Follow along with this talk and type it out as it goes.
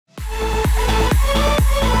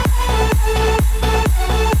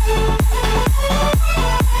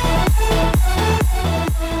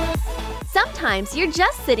Sometimes you're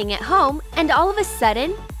just sitting at home and all of a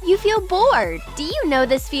sudden, you feel bored. Do you know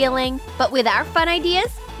this feeling? But with our fun ideas,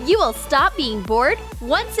 you will stop being bored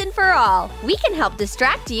once and for all. We can help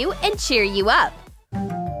distract you and cheer you up.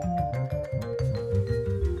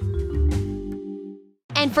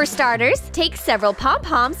 And for starters, take several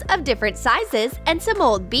pom-poms of different sizes and some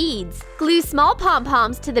old beads. Glue small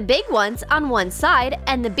pom-poms to the big ones on one side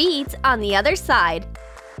and the beads on the other side.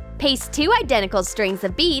 Paste 2 identical strings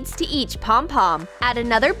of beads to each pom-pom. Add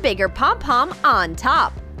another bigger pom-pom on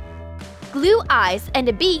top. Glue eyes and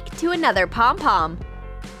a beak to another pom-pom.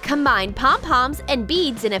 Combine pom-poms and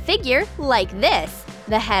beads in a figure like this.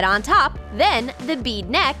 The head on top, then the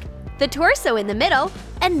bead neck, the torso in the middle,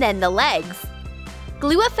 and then the legs.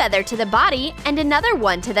 Glue a feather to the body and another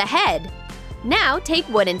one to the head. Now take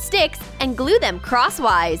wooden sticks and glue them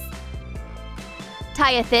crosswise.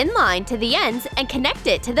 Tie a thin line to the ends and connect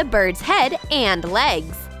it to the bird's head and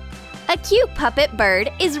legs. A cute puppet bird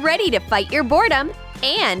is ready to fight your boredom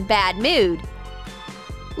and bad mood.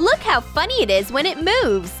 Look how funny it is when it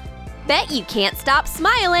moves! Bet you can't stop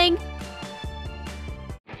smiling!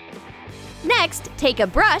 Next, take a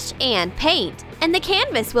brush and paint, and the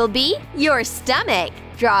canvas will be your stomach.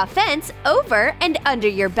 Draw a fence over and under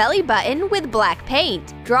your belly button with black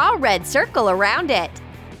paint. Draw a red circle around it.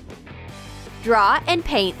 Draw and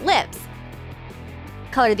paint lips.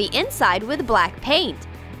 Color the inside with black paint.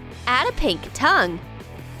 Add a pink tongue.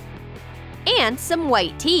 And some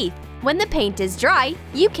white teeth. When the paint is dry,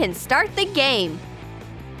 you can start the game.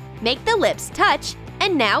 Make the lips touch,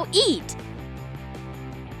 and now eat!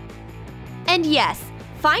 And yes,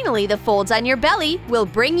 finally the folds on your belly will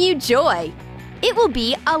bring you joy. It will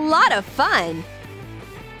be a lot of fun!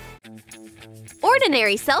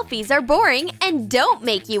 Ordinary selfies are boring and don't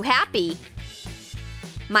make you happy.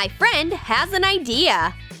 My friend has an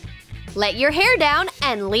idea. Let your hair down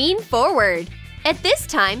and lean forward. At this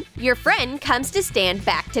time, your friend comes to stand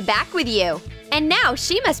back to back with you. And now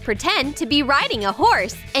she must pretend to be riding a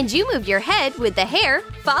horse, and you move your head with the hair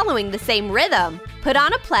following the same rhythm. Put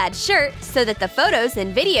on a plaid shirt so that the photos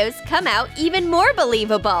and videos come out even more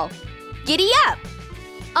believable. Giddy up!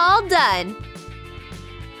 All done!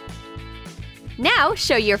 Now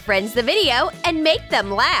show your friends the video and make them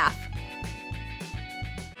laugh.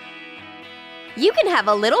 You can have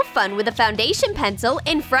a little fun with a foundation pencil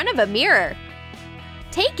in front of a mirror.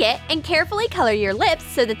 Take it and carefully color your lips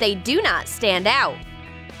so that they do not stand out.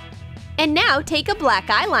 And now take a black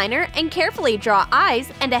eyeliner and carefully draw eyes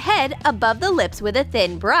and a head above the lips with a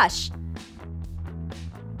thin brush.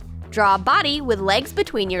 Draw a body with legs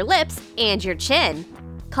between your lips and your chin.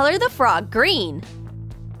 Color the frog green.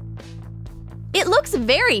 It looks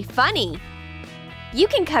very funny. You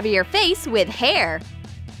can cover your face with hair.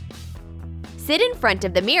 Sit in front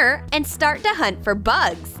of the mirror and start to hunt for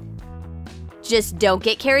bugs. Just don't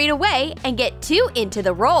get carried away and get too into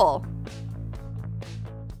the role.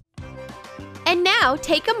 And now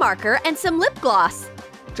take a marker and some lip gloss.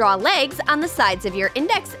 Draw legs on the sides of your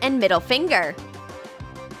index and middle finger.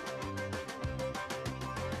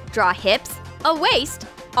 Draw hips, a waist,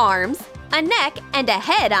 arms, a neck, and a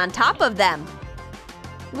head on top of them.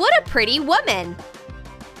 What a pretty woman!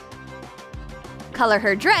 Color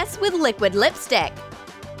her dress with liquid lipstick.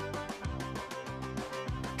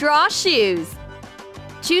 Draw shoes.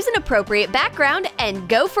 Choose an appropriate background and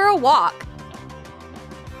go for a walk.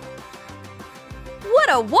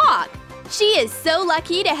 What a walk! She is so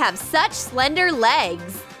lucky to have such slender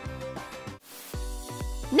legs.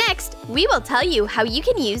 Next, we will tell you how you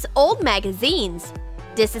can use old magazines.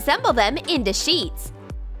 Disassemble them into sheets.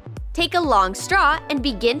 Take a long straw and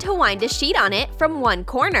begin to wind a sheet on it from one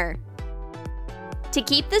corner. To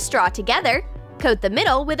keep the straw together, coat the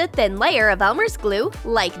middle with a thin layer of Elmer's glue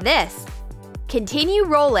like this. Continue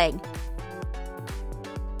rolling.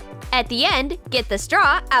 At the end, get the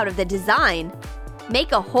straw out of the design.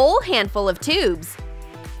 Make a whole handful of tubes.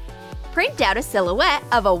 Print out a silhouette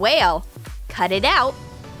of a whale. Cut it out.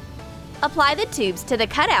 Apply the tubes to the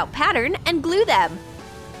cutout pattern and glue them.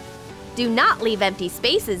 Do not leave empty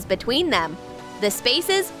spaces between them. The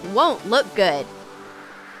spaces won't look good.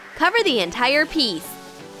 Cover the entire piece.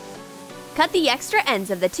 Cut the extra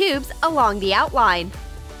ends of the tubes along the outline.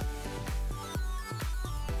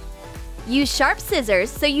 Use sharp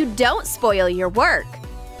scissors so you don't spoil your work.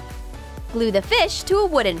 Glue the fish to a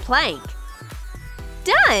wooden plank.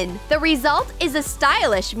 Done! The result is a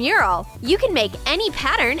stylish mural. You can make any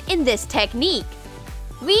pattern in this technique.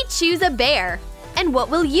 We choose a bear. And what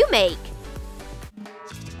will you make?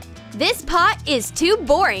 This pot is too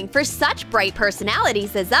boring for such bright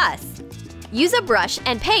personalities as us. Use a brush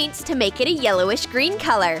and paints to make it a yellowish green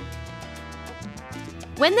color.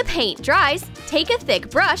 When the paint dries, take a thick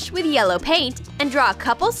brush with yellow paint and draw a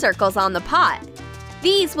couple circles on the pot.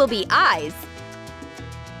 These will be eyes.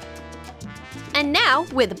 And now,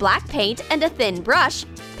 with black paint and a thin brush,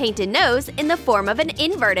 paint a nose in the form of an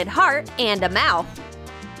inverted heart and a mouth.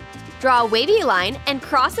 Draw a wavy line and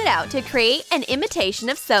cross it out to create an imitation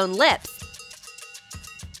of sewn lips.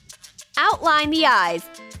 Outline the eyes.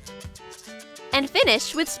 And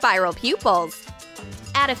finish with spiral pupils.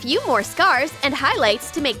 Add a few more scars and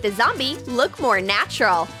highlights to make the zombie look more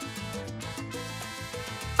natural.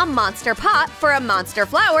 A monster pot for a monster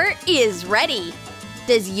flower is ready!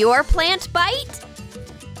 Does your plant bite?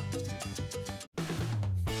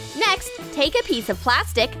 Next, take a piece of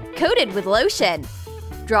plastic coated with lotion.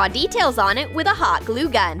 Draw details on it with a hot glue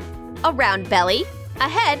gun. A round belly, a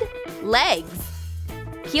head, legs.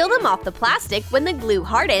 Peel them off the plastic when the glue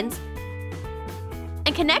hardens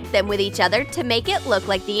and connect them with each other to make it look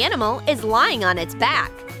like the animal is lying on its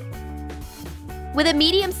back. With a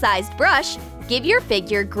medium-sized brush, give your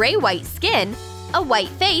figure gray-white skin, a white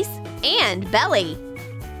face, and belly.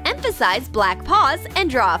 Emphasize black paws and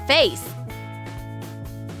draw a face.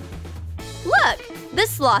 Look! The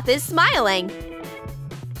sloth is smiling!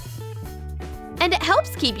 And it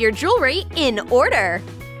helps keep your jewelry in order!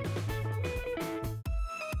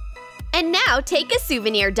 And now take a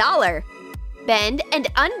souvenir dollar. Bend and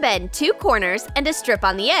unbend 2 corners and a strip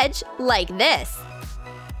on the edge, like this.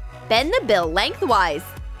 Bend the bill lengthwise.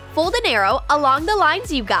 Fold an arrow along the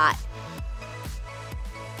lines you got.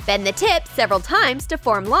 Bend the tip several times to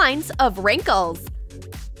form lines of wrinkles.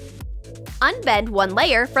 Unbend 1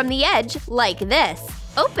 layer from the edge like this.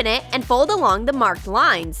 Open it and fold along the marked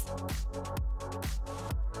lines.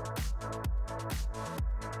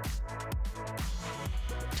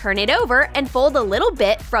 Turn it over and fold a little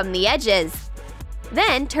bit from the edges.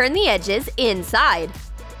 Then turn the edges inside.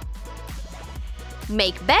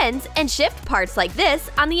 Make bends and shift parts like this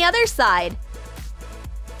on the other side.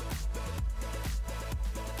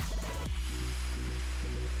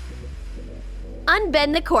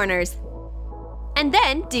 Unbend the corners. And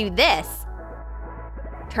then do this.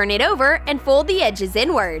 Turn it over and fold the edges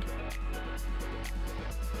inward.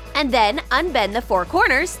 And then unbend the 4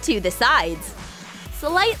 corners to the sides.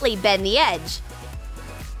 Slightly bend the edge.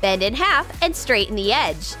 Bend in half and straighten the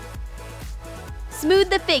edge. Smooth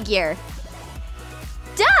the figure.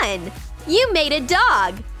 Done! You made a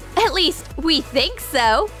dog! At least, we think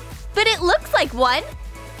so. But it looks like one.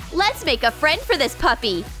 Let's make a friend for this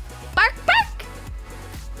puppy. Bark, bark!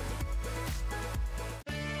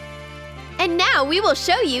 And now we will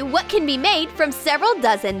show you what can be made from several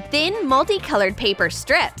dozen thin, multicolored paper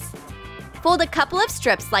strips. Fold a couple of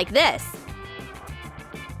strips like this.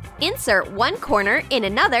 Insert 1 corner in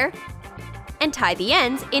another and tie the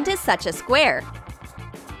ends into such a square.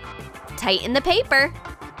 Tighten the paper.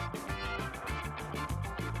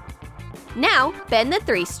 Now, bend the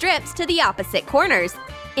 3 strips to the opposite corners,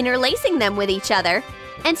 interlacing them with each other,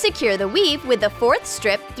 and secure the weave with the 4th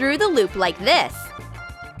strip through the loop like this.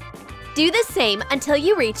 Do the same until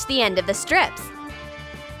you reach the end of the strips.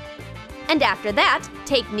 And after that,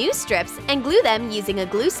 take new strips and glue them using a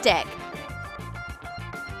glue stick.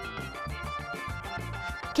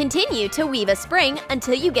 Continue to weave a spring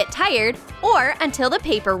until you get tired or until the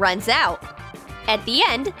paper runs out. At the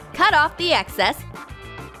end, cut off the excess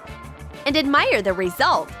and admire the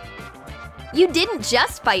result. You didn't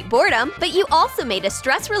just fight boredom, but you also made a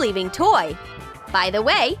stress-relieving toy. By the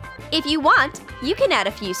way, if you want, you can add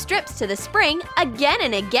a few strips to the spring again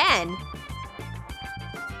and again.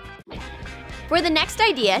 For the next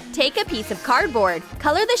idea, take a piece of cardboard.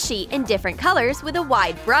 Color the sheet in different colors with a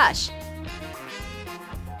wide brush.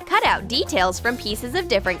 Cut out details from pieces of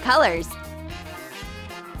different colors.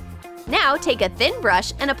 Now take a thin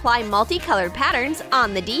brush and apply multicolored patterns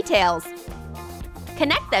on the details.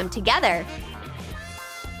 Connect them together.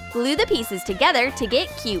 Glue the pieces together to get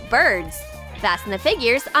cute birds. Fasten the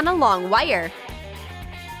figures on a long wire.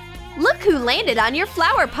 Look who landed on your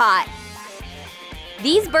flower pot!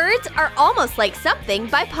 These birds are almost like something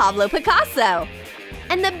by Pablo Picasso.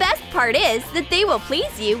 And the best part is that they will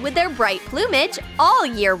please you with their bright plumage all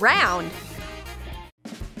year round.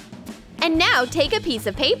 And now take a piece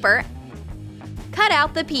of paper, cut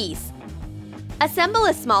out the piece. Assemble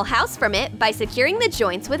a small house from it by securing the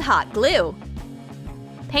joints with hot glue.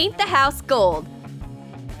 Paint the house gold.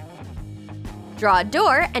 Draw a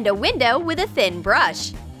door and a window with a thin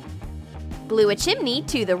brush. Glue a chimney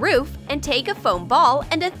to the roof and take a foam ball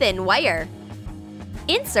and a thin wire.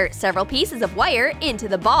 Insert several pieces of wire into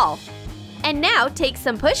the ball. And now take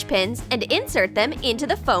some push pins and insert them into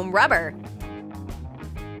the foam rubber.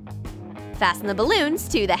 Fasten the balloons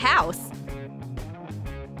to the house.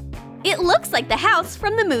 It looks like the house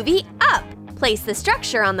from the movie Up. Place the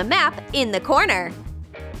structure on the map in the corner.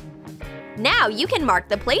 Now you can mark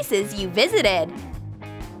the places you visited.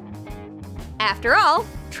 After all,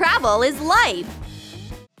 travel is life!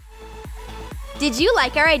 Did you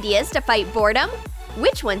like our ideas to fight boredom?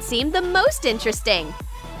 Which one seemed the most interesting?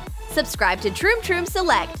 Subscribe to Troom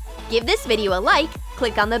Select, give this video a like,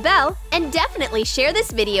 click on the bell, and definitely share this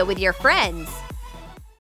video with your friends!